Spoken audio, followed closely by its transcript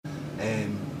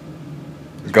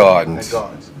Gardens. At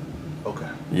Gardens. Okay.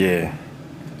 Yeah.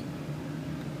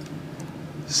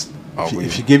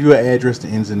 If she give you an address that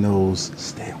ends in those,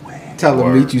 stay away. Tell her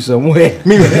Word. meet you somewhere.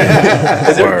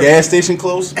 Is there Word. a gas station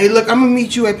close? Hey, look, I'm gonna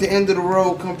meet you at the end of the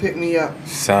road. Come pick me up.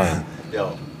 Son.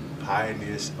 Yo,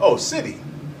 Pioneers. Oh, city.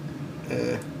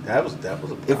 That was a. If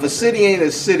a project. city ain't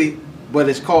a city, but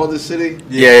it's called a city,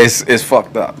 Yeah, it's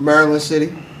fucked up. Maryland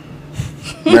City,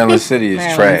 Maryland City is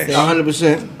Maryland trash.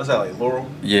 City. 100%. What's that, like Laurel?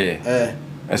 Yeah,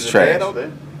 that's Is it trash. bad out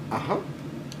there?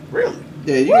 Really?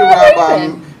 Yeah, you Where get robbed are by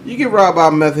you you get robbed by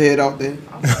a meth head out there.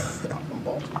 I'm from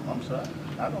Baltimore. I'm sorry.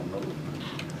 I don't know.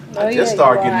 Oh, I just yeah,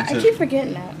 started you are. getting I into. keep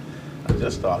forgetting that. I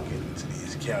just started getting into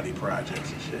these county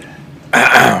projects and shit.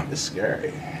 It's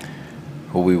scary.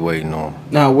 Who we waiting on?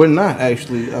 No, we're not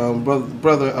actually,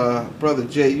 brother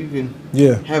Jay. You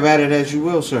can have at it as you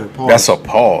will, sir. Pause. That's a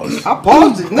pause. I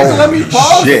paused it. Nigga, let me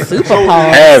pause. Shit. Super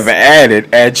pause. Have at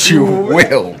it at you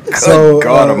will. So, Good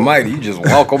God Almighty, you just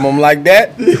welcome them like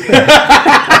that?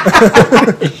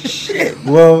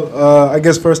 Well, I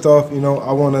guess first off,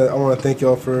 I wanna thank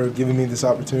y'all for giving me this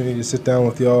opportunity to sit down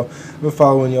with y'all. I've been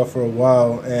following y'all for a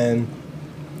while, and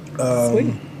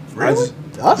Sweet. Really?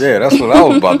 Yeah, that's what I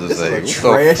was about to say. It's a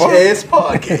trash ass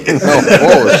podcast.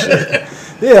 No bullshit.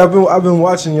 yeah, I've been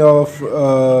watching y'all,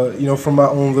 from my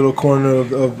own little corner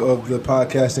of the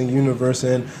podcasting universe,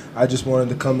 and I just wanted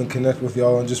to come and connect with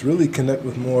y'all and just really connect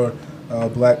with more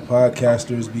black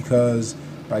podcasters, because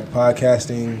like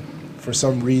podcasting, for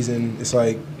some reason, it's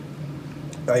like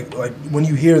when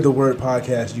you hear the word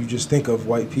podcast, you just think of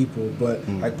white people, but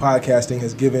like podcasting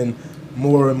has given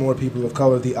more and more people of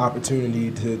color the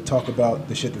opportunity to talk about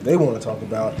the shit that they want to talk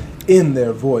about in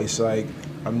their voice. Like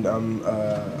I'm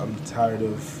tired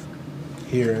of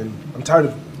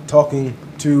talking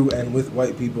to and with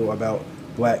white people about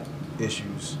black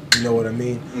issues. You know what I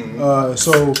mean?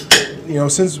 So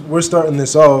since we're starting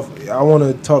this off, I want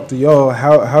to talk to y'all.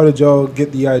 How did y'all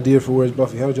get the idea for Where's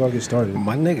Buffy? How did y'all get started?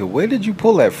 My nigga, where did you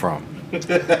pull that from?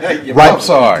 Right. I'm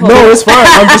sorry. No, it's fine.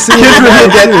 I'm just saying.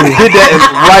 Hit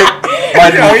that right.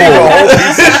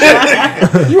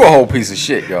 You a whole piece of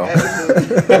shit, yo.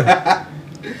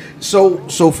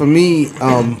 So for me,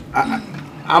 I'm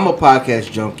a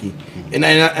podcast junkie, and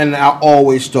I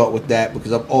always start with that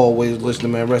because I've always listened to,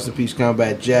 man. Rest in peace,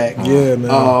 Combat Jack. Yeah,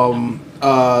 man.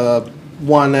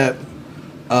 One that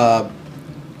a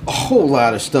whole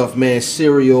lot of stuff, man.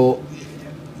 Serial,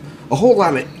 a whole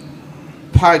lot of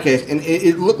podcasts, and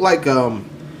it looked like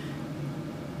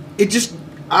it just.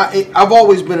 I've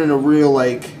always been in a real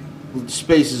like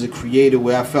space as a creator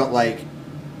where I felt like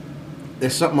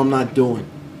there's something I'm not doing,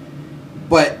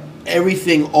 but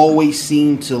everything always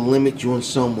seemed to limit you in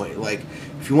some way. Like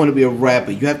if you want to be a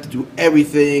rapper, you have to do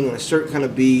everything on a certain kind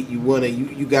of beat. You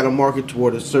got to market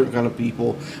toward a certain kind of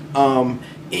people.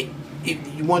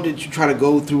 If you wanted to try to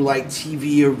go through like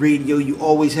TV or radio, you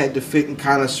always had to fit in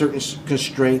kind of certain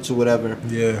constraints or whatever.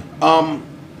 Yeah.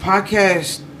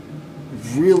 Podcasts,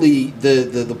 really,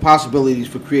 the possibilities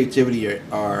for creativity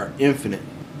are infinite.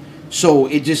 So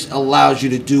it just allows you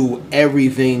to do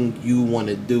everything you want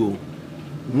to do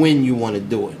when you want to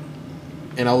do it.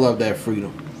 And I love that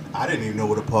freedom. I didn't even know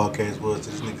what a podcast was.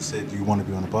 This nigga said, "Do you want to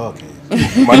be on a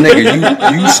podcast?" My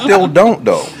nigga, you still don't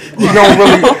though. You don't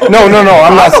really. No.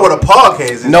 I'm I not. know what a podcast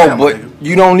is. No, now, but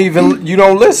nigga. you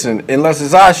don't listen unless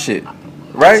it's our shit,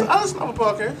 right? I listen to a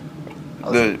podcast.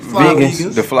 The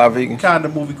vegans, the fly vegans. Kind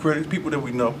of movie critics, people that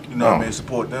we know. You know what I mean?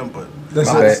 Support them, but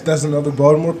That's another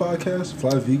Baltimore podcast.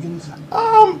 Fly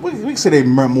Vegans. we can say they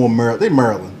more Maryland. They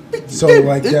Maryland. So They're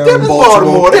down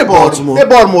Baltimore. They're They're Baltimore. They're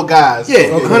Baltimore guys. Yeah,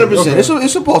 Okay, 100%. okay.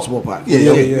 It's a Baltimore podcast.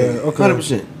 Yeah. Okay.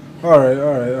 100%. All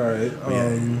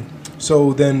right.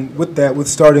 So then, with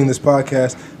starting this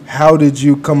podcast, how did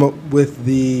you come up with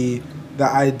the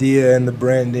idea and the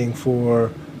branding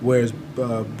for Where's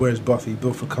Buffy?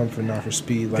 Built for comfort, not for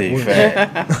speed. Like They what-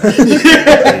 fat.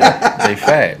 They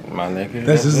fat, my nigga.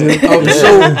 That's just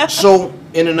it. So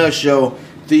in a nutshell,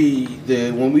 the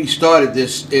when we started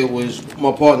this, it was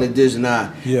my partner Diz and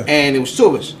I, Yeah. and it was two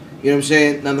of us. You know what I'm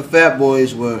saying? Now the Fat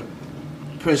Boys were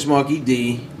Prince Marky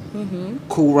D,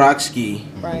 Cool Rock Ski,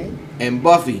 Right. and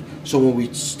Buffy. So when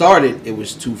we started, it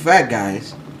was two fat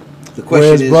guys. The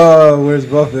question Where's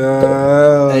Buffy?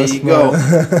 Oh, There that's you go.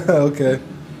 smart. Okay.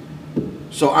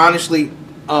 So honestly,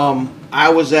 I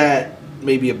was at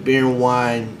maybe a beer and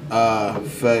wine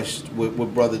fest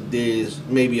with Brother Diz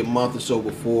maybe a month or so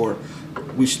before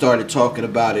we started talking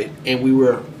about it, and we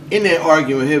were in there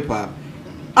arguing hip hop.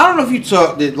 I don't know if you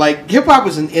talked that like hip hop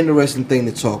is an interesting thing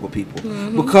to talk with people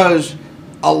because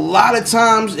a lot of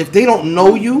times if they don't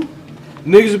know you,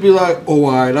 niggas will be like, "Oh,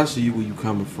 all right, I see where you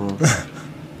coming from."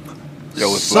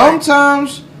 Yo, it's like,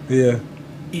 sometimes Yeah.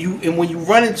 and when you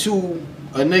run into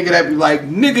a nigga that be like,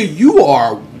 nigga, you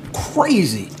are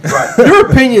crazy. Right. Your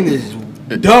opinion is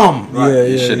dumb. Yeah,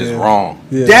 this shit is wrong.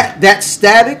 Yeah. That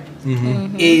static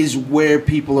is where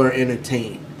people are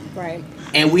entertained. Right.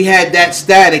 And we had that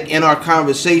static in our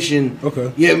conversation.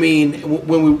 Okay. You know what I mean?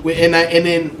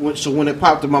 When it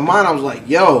popped in my mind, I was like,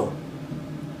 yo,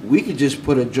 we could just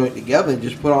put a joint together and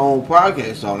just put our own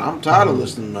podcast on. I'm tired of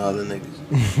listening to other niggas.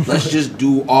 Let's just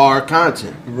do our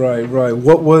content. Right.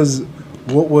 What was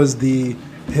the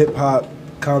hip hop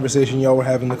conversation y'all were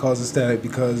having to cause a static?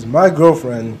 Because my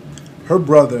girlfriend, her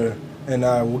brother, and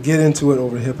I will get into it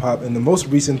over hip hop. And the most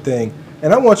recent thing,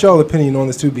 and I want y'all opinion on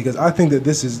this too, because I think that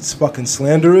this is fucking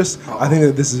slanderous. I think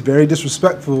that this is very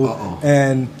disrespectful.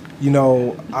 And you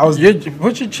know, I was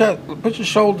Put your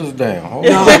shoulders down. Hold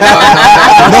on. No. Your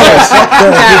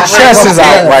chest is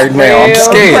out right now. I'm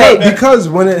scared. because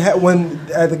when at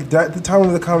the time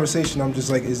of the conversation, I'm just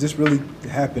like, is this really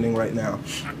happening right now?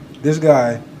 This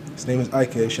guy, his name is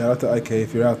Ike. Shout out to Ike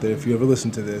if you're out there, if you ever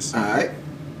listen to this. All right.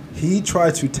 He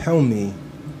tried to tell me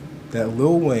that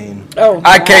Lil Wayne, Oh,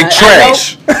 IK God.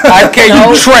 trash. IK,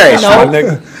 you trash, my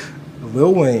nigga.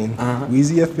 Lil Wayne,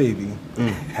 Weezy F Baby,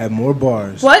 had more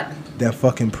bars What? than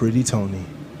fucking Pretty Tony.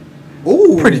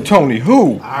 Ooh. Pretty Tony,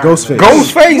 who? Ghostface.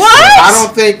 Ghostface? I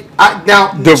don't think.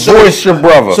 Divorce your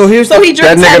brother. So here's So he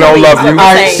that drinks nigga don't heavily, love is you.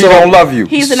 what you're saying. He don't love you.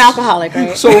 He's an alcoholic,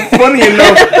 right? So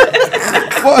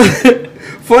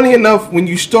funny enough, when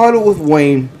you started with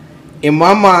Wayne, in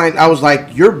my mind, I was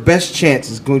like, your best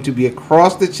chance is going to be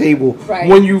across the table Right.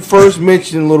 when you first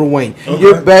mentioned Lil Wayne.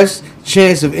 Your best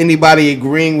chance of anybody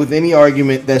agreeing with any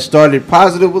argument that started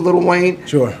positive with Lil Wayne.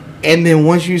 Sure. And then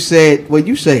once you said what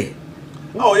you said,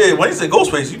 Oh yeah, when he said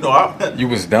Ghostface, you know, You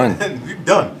was done. you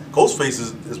done. Ghostface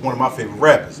is one of my favorite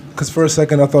rappers. Because for a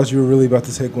second, I thought you were really about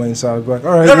to take Wayne's side. I was like,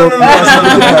 all right, No, yo, that's not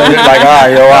Like, all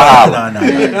right, yo, I No.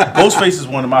 Ghostface is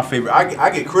one of my favorite. I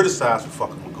get criticized for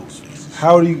fucking with Ghostface.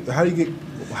 how do you get?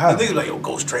 How? The niggas like, yo,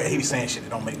 Ghost trash. He be saying shit that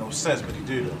don't make no sense, but he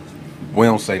do though. We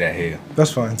don't say that here.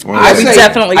 That's fine. We don't I say- We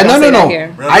definitely don't say that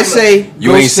here. I say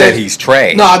You ain't said he's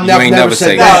trash. No, I've you never- ain't never never said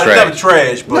say that. he's Nah, never trash.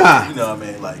 trash, but Nah. you know what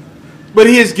I mean. Like, but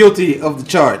he is guilty of the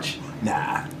charge.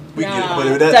 nah, we Nah, get it. But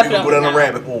that nigga definitely put on a not.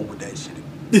 rabbit hole with that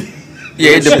shit.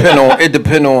 Yeah, it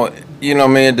depend on, you know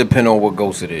what I mean? It depend on what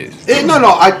ghost it is.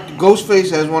 Ghostface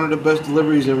has one of the best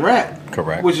deliveries in rap.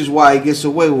 Correct. Which is why he gets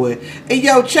away with it. Hey,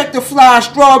 yo, check the fly,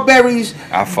 strawberries,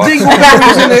 I fuck-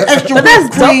 dingleberries, and the extra But that's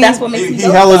whipped dope. cream. That's what makes He it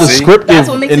dope. hella That's descriptive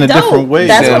what makes in it a dope. different way.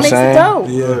 That's See what what makes I'm it dope.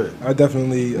 Yeah, I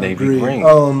definitely Navy agree.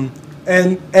 green.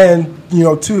 And you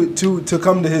know, to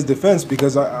come to his defense,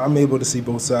 because I'm able to see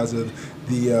both sides of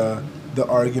the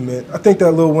argument. I think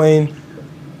that Lil Wayne,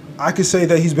 I could say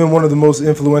that he's been one of the most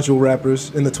influential rappers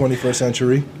in the 21st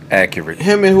century. Accurate.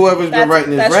 Him and whoever's been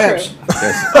writing his That's raps. true.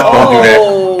 Don't do that.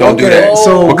 Don't do that.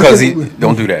 So Because we he can-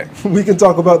 don't do that. We can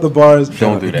talk about the bars.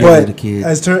 Don't do that. But The kid.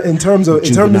 in terms of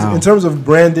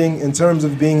branding, in terms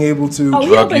of being able to, Oh, he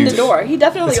Drug opened use. the door. He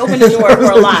definitely opened the door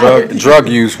for a lot. Drug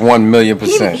use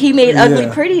 1,000,000%. He made Ugly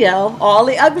Yeah. pretty though. All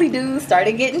the ugly dudes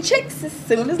started getting chicks as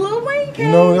soon as Lil Wayne came.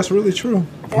 you know, that's really true.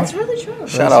 That's really true.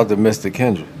 Shout out to Mr.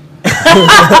 Kendrick.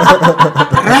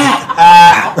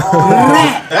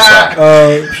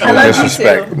 I love you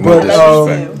disrespect. too. No But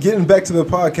disrespect. getting back to the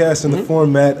podcast and the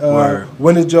format, Word.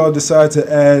 when did y'all decide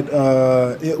to add?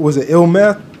 Was it Ill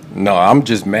Math? No, I'm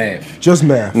just math. Just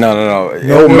math. No. No,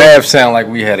 Yo, no. math sound like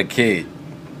we had a kid.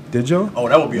 Did y'all? Oh,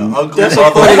 that would be an ugly That's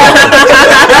mother. I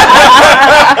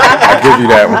give you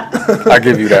that one. I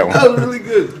give you that That one. was really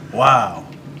good. Wow,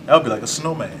 that would be like a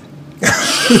snowman.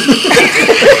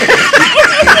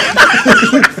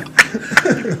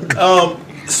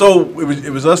 So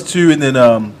it was us two, and then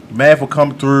Math would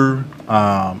come through,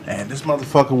 and this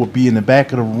motherfucker would be in the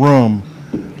back of the room,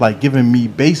 like giving me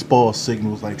baseball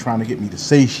signals, like trying to get me to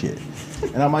say shit.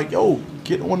 And I'm like, yo,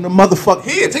 get on the motherfucker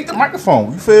here, take the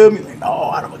microphone. You feel me? Like, no,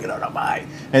 I don't get on the mic.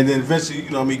 And then eventually, you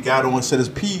know, me got on and said his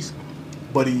piece,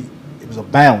 but it was a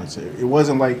balance. It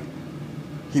wasn't like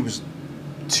he was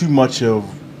too much of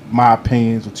my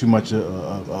opinions or too much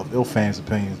of Ilfan's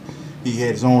opinions. He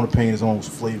had his own opinion, his own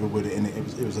flavor with it, and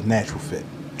it was a natural fit.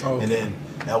 Okay. And then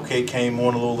LK came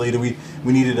on a little later. We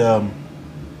needed a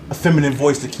feminine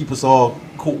voice to keep us all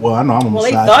cool. Well, I know I'm a Well,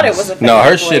 they misogynist. thought it was a No,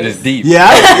 her feminine shit voice. is deep.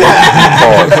 Yeah,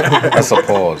 Pause. That's a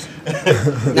pause.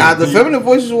 Now, the feminine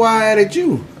voice is why I added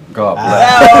you. God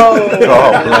bless. Oh,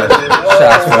 God bless.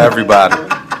 Shots for everybody.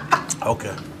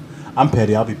 okay. I'm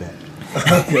petty. I'll be back.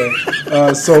 Okay.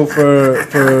 So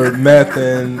for Math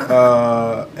and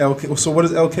LK, so what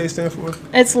does LK stand for?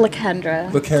 it's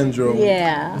Lakendra. Lakendra.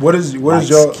 Yeah. What is Nice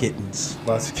y'all? kittens.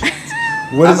 Lots of kids.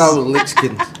 What I is? thought it was Lick's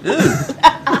kittens.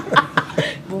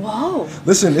 Whoa.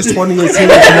 Listen, it's 2018.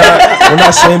 We're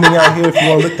not shaming out here. If you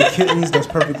want to lick the kittens, that's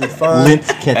perfectly fine. Lint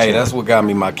ketchup. Hey, that's what got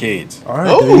me my kids. All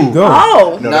right, there you go.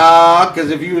 Oh. Nah, because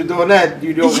if you was doing that,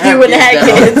 you don't You have wouldn't have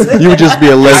kids. kids. You would just be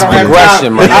a I don't have lesbian.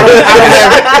 Progression, my time.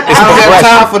 I don't have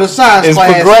time for the science It's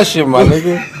class. progression, my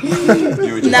nigga.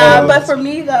 Nah, but for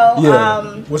me though, Yeah.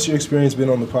 What's your experience been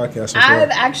on the podcast so far?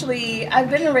 I've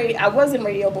been in radio. I was in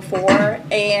radio before,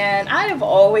 and I have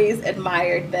always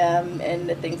admired them and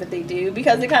the things that they do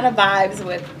because it kind of vibes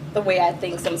with the way I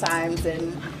think sometimes.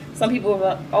 And some people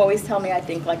will always tell me I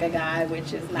think like a guy,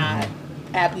 which is not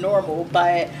abnormal.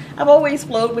 But I've always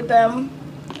flowed with them.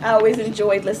 I always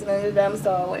enjoyed listening to them,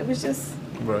 so it was just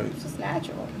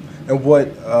natural. And what?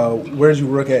 Where did you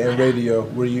work at in radio?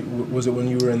 Was it when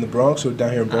you were in the Bronx or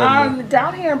down here in Baltimore?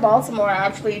 Down here in Baltimore,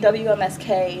 actually,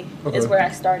 WMSK is Okay. where I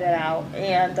started out,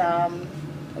 and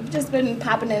I've just been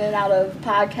popping in and out of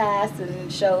podcasts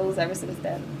and shows ever since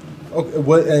then. Okay.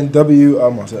 What and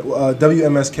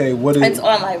WMSK? What is? It's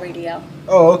online radio.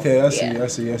 Oh, okay. I see. Yeah. I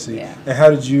see. Yeah. And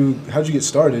how'd you get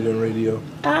started in radio?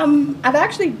 I've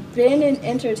actually been in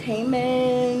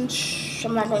entertainment.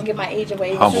 I'm not going to give my age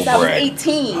away. Humble Since I was brag.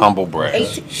 18. Humble brag.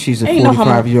 18. She's a Ain't no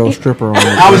humble. 45-year-old stripper on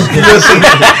I was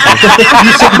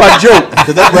you took my joke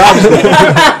because that's where I was going.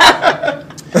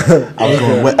 I was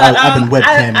going. I've been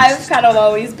webcamming. I've kind of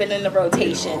always been in the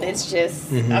rotation. It's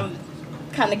just I'm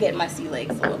kind of getting my sea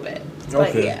legs a little bit. But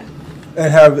Okay. yeah.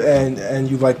 And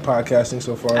you like podcasting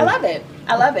so far? I love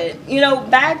it. You know,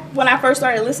 back when I first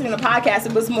started listening to podcasts,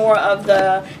 it was more of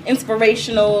the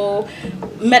inspirational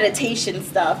meditation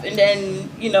stuff, and then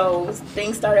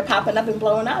things started popping up and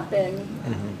blowing up, and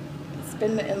I've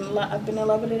been in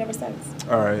love with it ever since.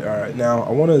 All right. Now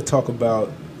I want to talk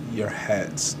about your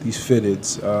hats, these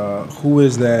fitteds. Who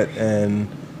is that, and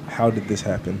how did this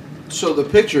happen? So the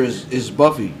picture is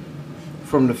Buffy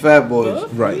from the Fat Boys.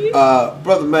 Right.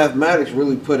 Brother Mathematics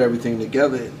really put everything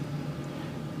together.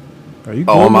 Are you?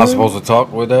 Oh, good, am I man? supposed to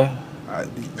talk with that?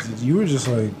 You were just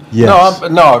like. Yes.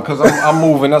 No, because I'm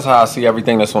moving. That's how I see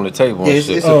everything that's on the table. Yeah, And it's-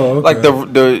 shit. it's Oh, okay.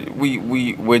 Like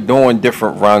we're doing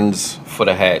different runs for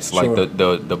the hats. Sure. Like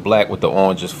the black with the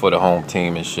oranges for the home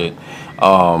team and shit.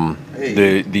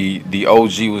 Hey. The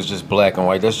OG was just black and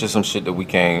white. That's just some shit that we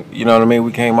came. You know what I mean?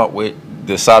 We came up with,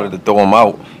 decided to throw them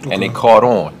out, and they caught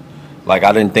on. Like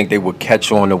I didn't think they would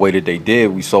catch on the way that they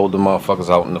did. We sold the motherfuckers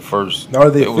out in the first. Now,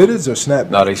 are they it was- fitteds or snapbacks?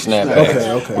 No, they snapbacks.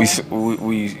 Okay.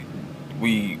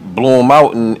 We blew them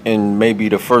out in maybe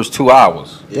the first 2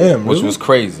 hours. Damn, which really? was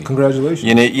crazy. Congratulations.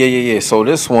 Yeah. So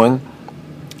this one,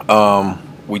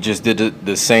 we just did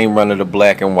the same run of the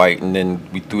black and white, and then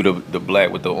we threw the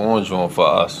black with the orange on for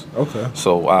us. Okay.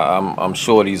 So I'm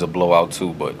sure these are blowout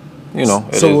too, but it So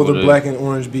is will what the it black is. and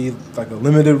orange be like a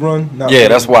limited run? Not Yeah,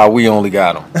 that's why we only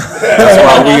got them. That's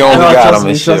why we only No, got trust them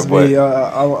me, and trust shit. me,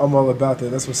 But I'm all about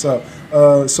that. That's what's up.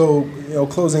 So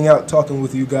closing out, talking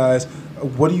with you guys,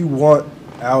 what do you want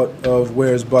out of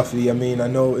Where's Buffy? I mean, I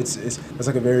know it's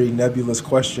like a very nebulous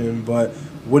question, but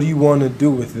what do you want to do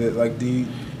with it? Like, do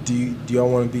y'all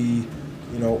want to be,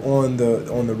 on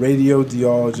the radio? Do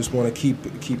y'all just want to keep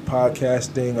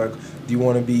podcasting? Like, do you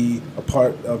want to be a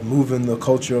part of moving the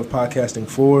culture of podcasting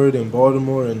forward in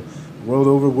Baltimore and world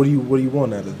over? What do you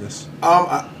want out of this?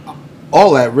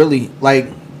 All that really, like,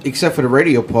 except for the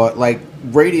radio part. Like,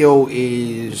 radio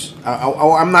is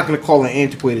I'm not going to call it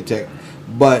antiquated tech,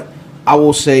 but I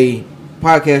will say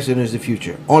podcasting is the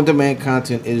future. On-demand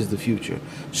content is the future.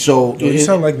 So You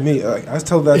sound like me. Like, I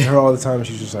tell that to her all the time, and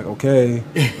she's just like, "Okay,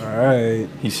 all right."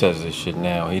 he says this shit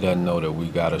now. He doesn't know that we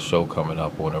got a show coming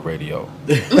up on the radio.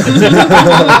 He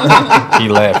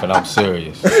laughing. I'm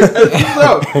serious. Hey,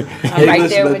 right listen,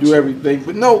 there I with do you. everything,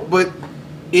 but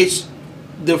it's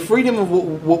the freedom of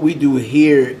what we do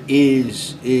here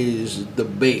is the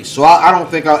base. So I don't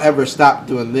think I'll ever stop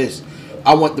doing this.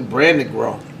 I want the brand to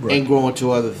grow and grow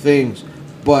into other things,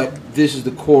 but this is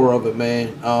the core of it,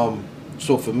 man.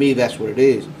 So for me, that's what it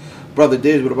is. Brother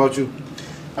Diz, what about you?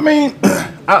 I mean,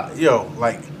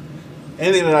 like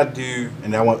anything that I do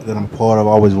and that I'm part of, I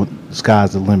always want the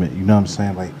sky's the limit. You know what I'm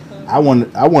saying? Like I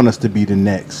want us to be the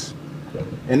next,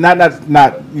 and not I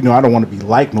don't want to be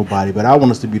like nobody, but I want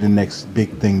us to be the next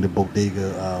big thing, the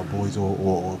Bodega Boys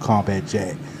or Combat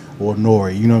Jack or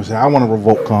Nori. You know what I'm saying? I want to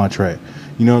revoke contract.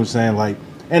 You know what I'm saying? Like,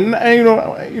 and this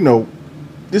you know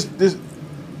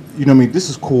what I mean? This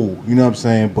is cool. You know what I'm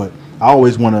saying? But I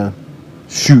always want to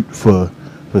shoot for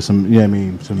some, you know what I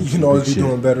mean? You can always be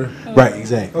doing better. Right,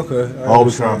 exactly. Okay. I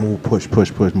Always trying understand. to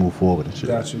push, move forward and shit.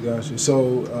 Got you.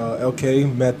 So,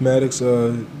 LK, mathematics,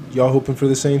 y'all hoping for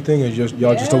the same thing, or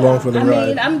y'all just along for the I ride?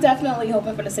 mean, I'm definitely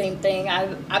hoping for the same thing.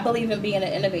 I believe in being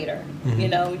an innovator. You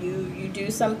know, you do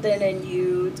something and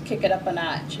you kick it up a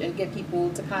notch and get people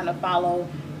to kind of follow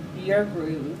your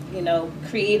groove. You know,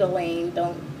 create a lane,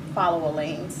 don't follow a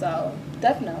lane. So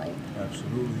definitely.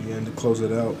 Absolutely, and to close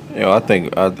it out. You know, I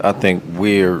think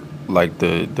we're like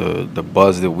the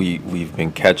buzz that we've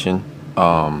been catching.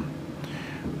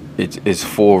 It's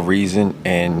for a reason,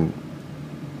 and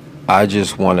I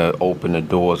just want to open the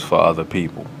doors for other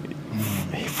people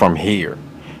from here.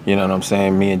 You know what I'm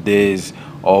saying? Me and Diz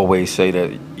always say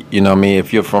that. You know what I mean?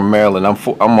 If you're from Maryland,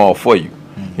 I'm all for you.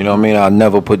 You know what I mean? I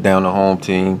never put down the home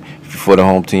team. For the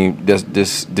home team,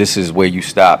 this is where you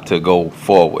stop to go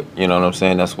forward. You know what I'm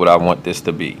saying? That's what I want this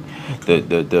to be.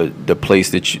 The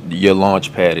place that your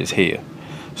launch pad is here.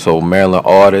 So Maryland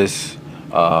artists,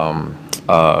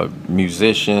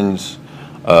 musicians,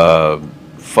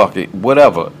 fuck it,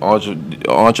 whatever,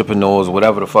 entrepreneurs,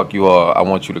 whatever the fuck you are, I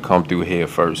want you to come through here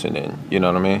first, and then, you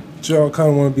know what I mean? So y'all kind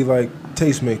of want to be like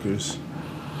tastemakers.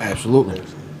 Absolutely.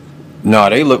 No,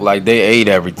 they look like they ate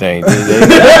everything. These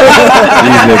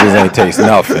niggas ain't taste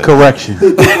nothing. Correction.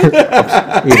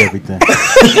 Eat everything.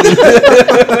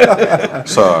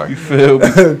 Sorry. You feel me?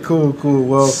 Cool.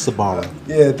 Well, Sabara.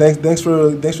 yeah. Thanks for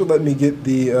letting me get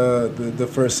the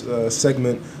first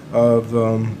segment of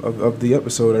the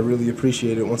episode. I really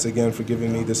appreciate it once again for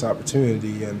giving me this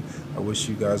opportunity, and I wish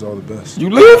you guys all the best. You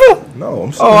leaving? No, I'm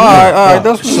Oh, still all right.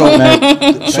 That's what's So,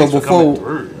 up. so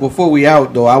before we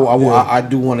out though, I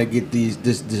do want to get this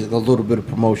a little bit of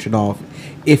promotion off,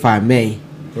 if I may.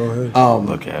 Go ahead.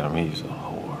 Look at him. He's a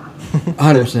whore.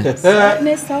 100%. Sorting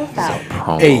itself out.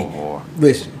 Promo Hey, whore.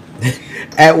 listen.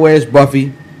 At Where's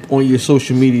Buffy on your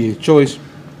social media of choice.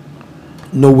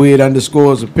 No weird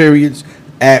underscores or periods.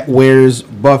 At Where's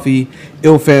Buffy.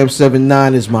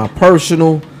 Ilfam79 is my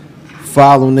personal.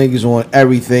 Follow niggas on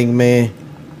everything, man.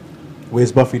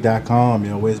 Where's Buffy.com,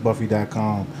 yo. Where's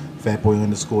Buffy.com.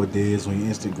 Fatboy_Diz on your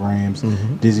Instagrams.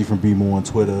 Dizzy from BMO on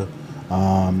Twitter.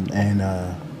 And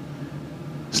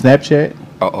Snapchat.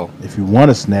 Uh-oh. If you want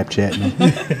to Snapchat me,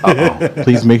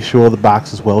 please make sure the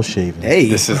box is well shaven. Hey.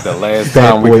 This is the last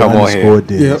time we come on here.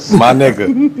 Diz. My nigga.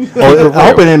 Oh, I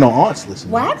hope it ain't no aunts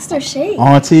listening. Waxed or shaved?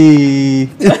 Auntie,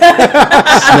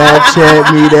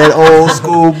 Snapchat me that old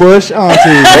school Bush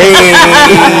auntie.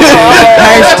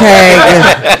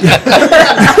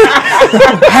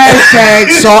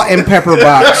 Hashtag salt and pepper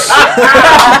box.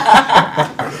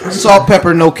 Salt,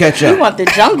 pepper, no You ketchup. want the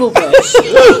Jungle Bush?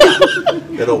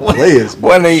 That old players.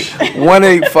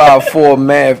 1854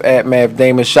 Mav at Mav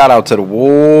Damon. Shout out to the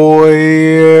Warrior.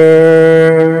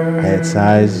 Head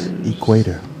size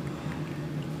equator.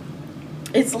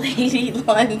 It's Lady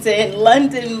London,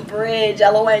 London Bridge,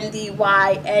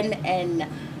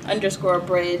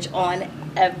 LONDYNN_bridge on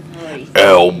everything.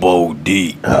 Elbow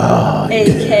deep.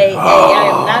 AKA. I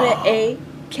am not an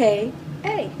AKA.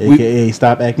 AKA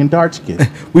stop acting dark skin.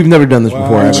 We've never done this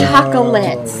before, ever.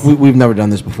 Chocolates. We've never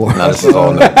done this before. No, this is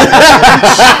all new.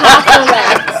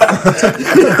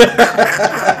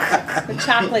 The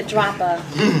chocolate dropper.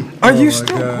 Are you my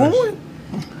still gosh. going?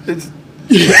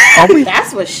 Are we?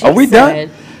 That's what she Are we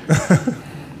said. done?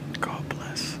 God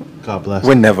bless. God bless.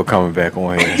 We're never coming back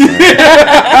on here.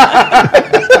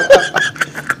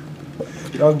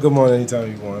 Y'all can come on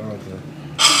anytime you want. I don't care.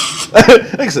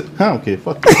 Like I said, I don't care.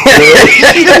 Fuck you.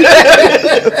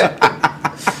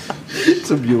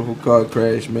 It's a beautiful car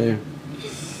crash, man.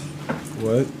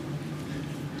 What?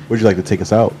 Would you like to take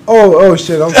us out? Oh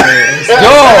shit! I'm sorry.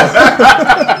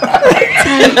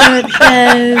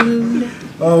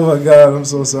 Oh my god, I'm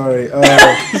so sorry.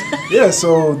 Yeah,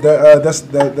 so that's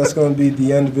gonna be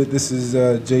the end of it. This is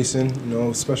Jason. You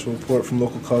know, special report from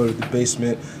Local Color, the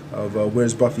basement of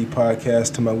Where's Buffy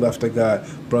podcast. To my left, I got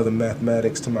Brother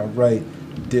Mathematics. To my right,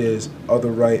 Diz.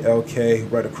 Other right, LK.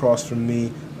 Right across from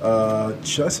me.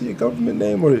 Should I say your government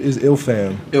name or is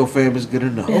Ilfam? Ilfam is good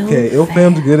enough. Okay,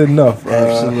 Ilfam's good enough.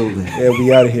 Absolutely. Yeah,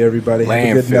 we out of here, everybody.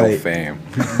 Have a good Landfill night. fam.